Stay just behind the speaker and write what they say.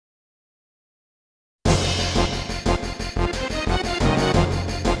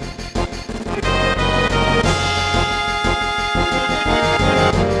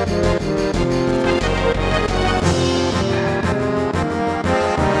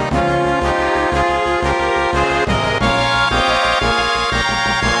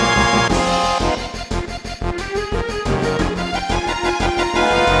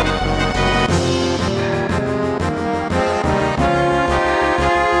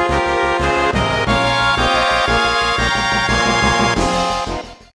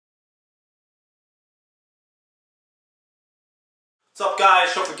What's up,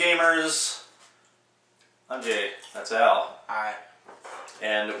 guys? Show for Gamers. I'm Jay. That's Al. Hi.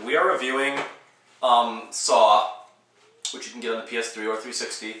 And we are reviewing Saw, which you can get on the PS3 or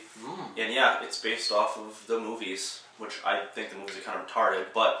 360. And yeah, it's based off of the movies, which I think the movies are kind of retarded,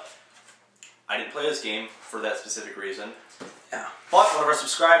 but I didn't play this game for that specific reason. Yeah. But one of our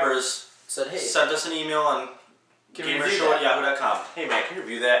subscribers said, hey, sent us an email on gamershow@yahoo.com. Hey man, can you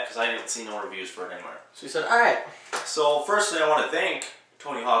review that? Because I didn't see no reviews for it anywhere. So he said, alright. So firstly, I want to thank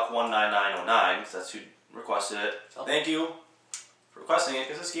TonyHawk19909, because that's who requested it. Oh. Thank you for requesting it,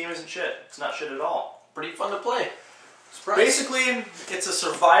 because this game isn't shit. It's not shit at all. Pretty fun to play. Surprise. Basically, it's a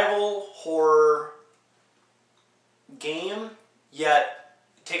survival horror game, yet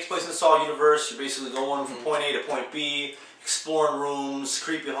it takes place in the Saw universe. You're basically going from point A to point B, exploring rooms,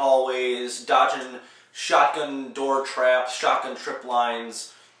 creepy hallways, dodging shotgun door traps, shotgun trip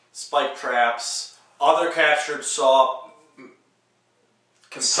lines, spike traps, other captured Saw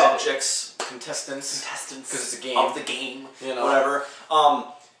subjects, contestants, because it's a game of the game, you know, whatever.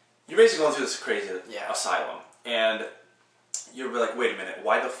 You're basically going through this crazy asylum, and you're like, wait a minute,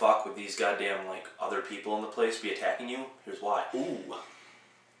 why the fuck would these goddamn like other people in the place be attacking you? Here's why.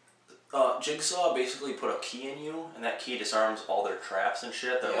 Jigsaw basically put a key in you, and that key disarms all their traps and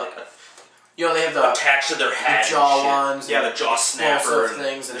shit. They're like, you know, they have the attached to their head, the jaw ones, yeah, the jaw snapper, and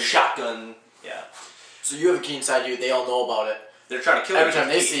things, and the shotgun, yeah. So you have a key inside you. They all know about it. They're trying to kill you. Every time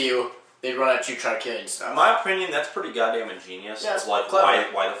they see you, they run at you, try to kill you and stuff. In my opinion, that's pretty goddamn ingenious. Yeah, it's like,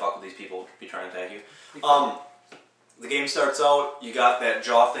 why the fuck would these people be trying to attack you? The game starts out, you got that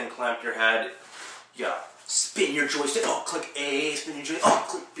jaw thing clamped to your head, you gotta spin your joystick, oh, click A, spin your joystick, oh,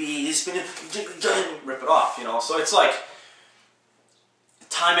 click B, spin it, rip it off, you know? So it's like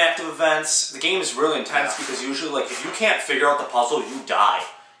time active events. The game is really intense because usually, like, if you can't figure out the puzzle, you die.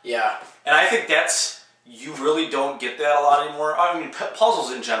 Yeah. And I think you really don't get that a lot anymore. I mean,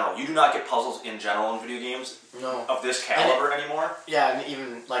 puzzles in general. You do not get puzzles in general in video games of this caliber anymore. Yeah, and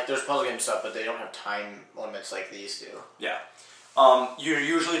even, like, there's puzzle game stuff, but they don't have time limits like these do. Yeah. You're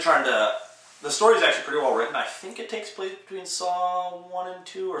usually trying to... The story is actually pretty well written. I think it takes place between Saw 1 and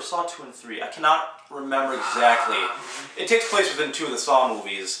 2, or Saw 2 and 3. I cannot remember exactly. It takes place within 2 of the Saw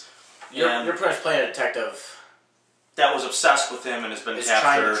movies. You're pretty much playing a detective that was obsessed with him and has been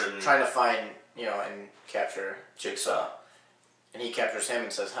captured. Trying to find, you know, and capture Jigsaw. And he captures him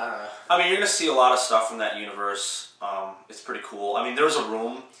and says, huh. I mean, you're going to see a lot of stuff from that universe. It's pretty cool. I mean, there's a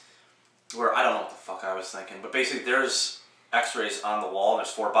room where, I don't know what the fuck I was thinking, but basically there's x-rays on the wall, and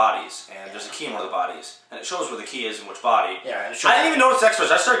there's 4 bodies, and there's a key in one of the bodies. And it shows where the key is in which body. Yeah, and I didn't even notice x-rays.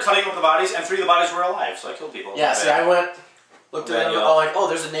 I started cutting up the bodies, and 3 of the bodies were alive, so I killed people. Yeah, see, I went, looked at them, like, oh,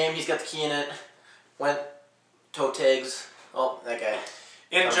 there's a name, he's got the key in it. Went, toe tags. Oh, that guy.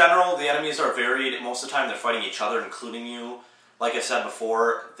 In general, the enemies are varied. Most of the time, they're fighting each other, including you. Like I said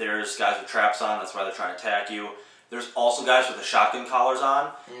before, there's guys with traps on. That's why they're trying to attack you. There's also guys with the shotgun collars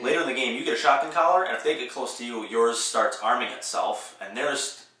on. Later in the game, you get a shotgun collar, and if they get close to you, yours starts arming itself, and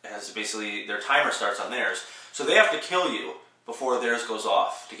theirs has basically, their timer starts on theirs. So they have to kill you before theirs goes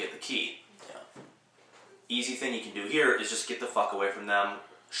off to get the key. Yeah. Easy thing you can do here is just get the fuck away from them.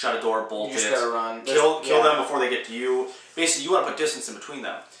 Shut a door, bolt it, run. kill them before they get to you. Basically, you want to put distance in between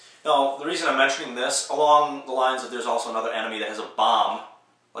them. Now, the reason I'm mentioning this, along the lines of there's also another enemy that has a bomb,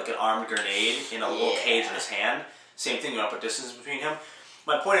 like an armed grenade, in a little cage in his hand. Same thing, you want to put distance between him.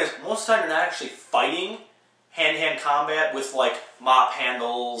 My point is, most of the time you're not actually fighting hand-to-hand combat with, like, mop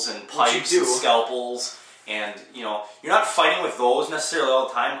handles and pipes and scalpels. And, you know, you're not fighting with those necessarily all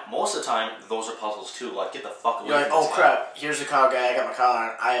the time. Most of the time, those are puzzles too. Like, get the fuck away from him. You're like, oh crap, here's the collar guy, I got my collar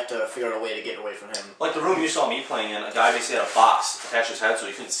on. I have to figure out a way to get away from him. Like the room you saw me playing in, a guy basically had a box attached to his head so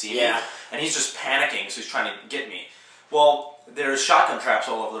he couldn't see me. And he's just panicking, so he's trying to get me. Well, there's shotgun traps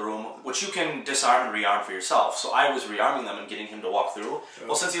all over the room, which you can disarm and rearm for yourself. So I was rearming them and getting him to walk through.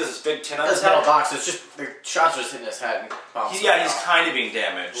 Well, since he has this big tin on his head... metal box, it's just, the shots are just hitting his head and bouncing he's kind of being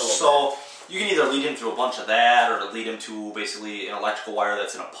damaged. So you can either lead him through a bunch of that, or lead him to basically an electrical wire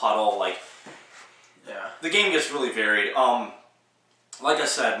that's in a puddle. Like, the game gets really varied. Like I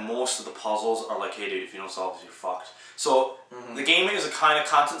said, most of the puzzles are like, hey dude, if you don't solve this, you're fucked. So the game is a kind of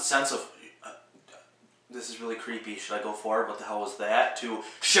constant sense of, this is really creepy, should I go forward? What the hell was that? To,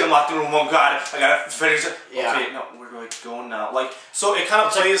 shit, I'm locked in the room, oh god, I gotta finish it. Okay, no, where do I go now? Like, so it kind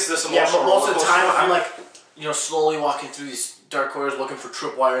of plays this emotional but most of the time I'm like, you know, slowly walking through these dark corridors looking for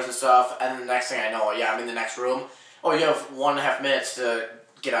tripwires and stuff, and then the next thing I know, I'm in the next room. Oh, you have 1.5 minutes to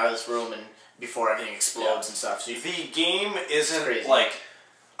get out of this room and before everything explodes and stuff. So the game isn't like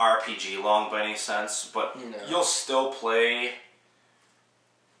RPG long by any sense, but you'll still play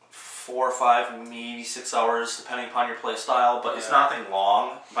 4 or 5, maybe 6 hours, depending upon your play style, but it's nothing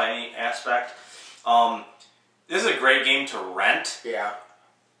long by any aspect. This is a great game to rent. Yeah.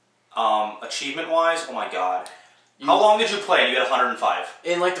 Achievement-wise, oh my god. How long did you play? You got 105.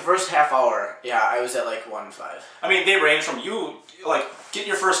 In like the first half hour, yeah, I was at like 105. I mean, they range from you, like, getting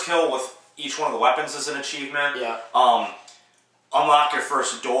your first kill with each one of the weapons is an achievement. Yeah. Unlock your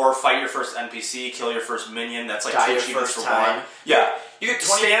first door, fight your first NPC, kill your first minion. That's like 2 achievements for time. 1. Yeah. You get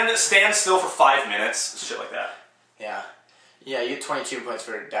 20... stand still for 5 minutes. Shit like that. Yeah. Yeah, you get 22 points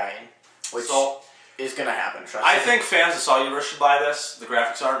for dying. Which is going to happen, trust me. I think fans of Cellular should buy this. The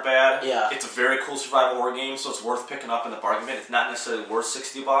graphics aren't bad. Yeah. It's a very cool survival horror game, so it's worth picking up in the bargain bin. It's not necessarily worth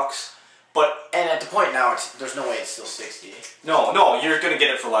 $60. But... And at the point now, there's no way it's still 60. No, you're going to get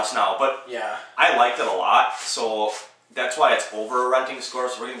it for less now. But yeah. I liked it a lot, so... That's why it's over a renting score,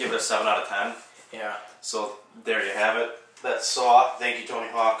 so we're going to give it a 7 out of 10. Yeah. So, there you have it. That's Saw. Thank you, Tony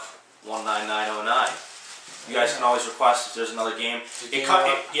Hawk 19909. You guys can always request if there's another game. It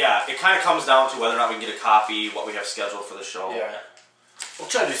kind of comes down to whether or not we can get a copy, what we have scheduled for the show. Yeah. We'll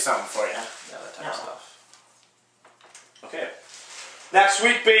try to do something for you. Yeah, that type of stuff. Okay. Next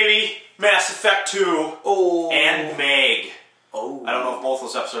week, baby, Mass Effect 2 and Meg. Oh. I don't know if both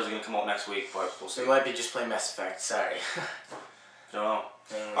those episodes are going to come out next week, but we'll see. We might be just playing Mass Effect, sorry. Don't know.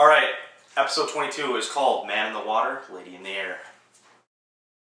 Alright, episode 22 is called Man in the Water, Lady in the Air.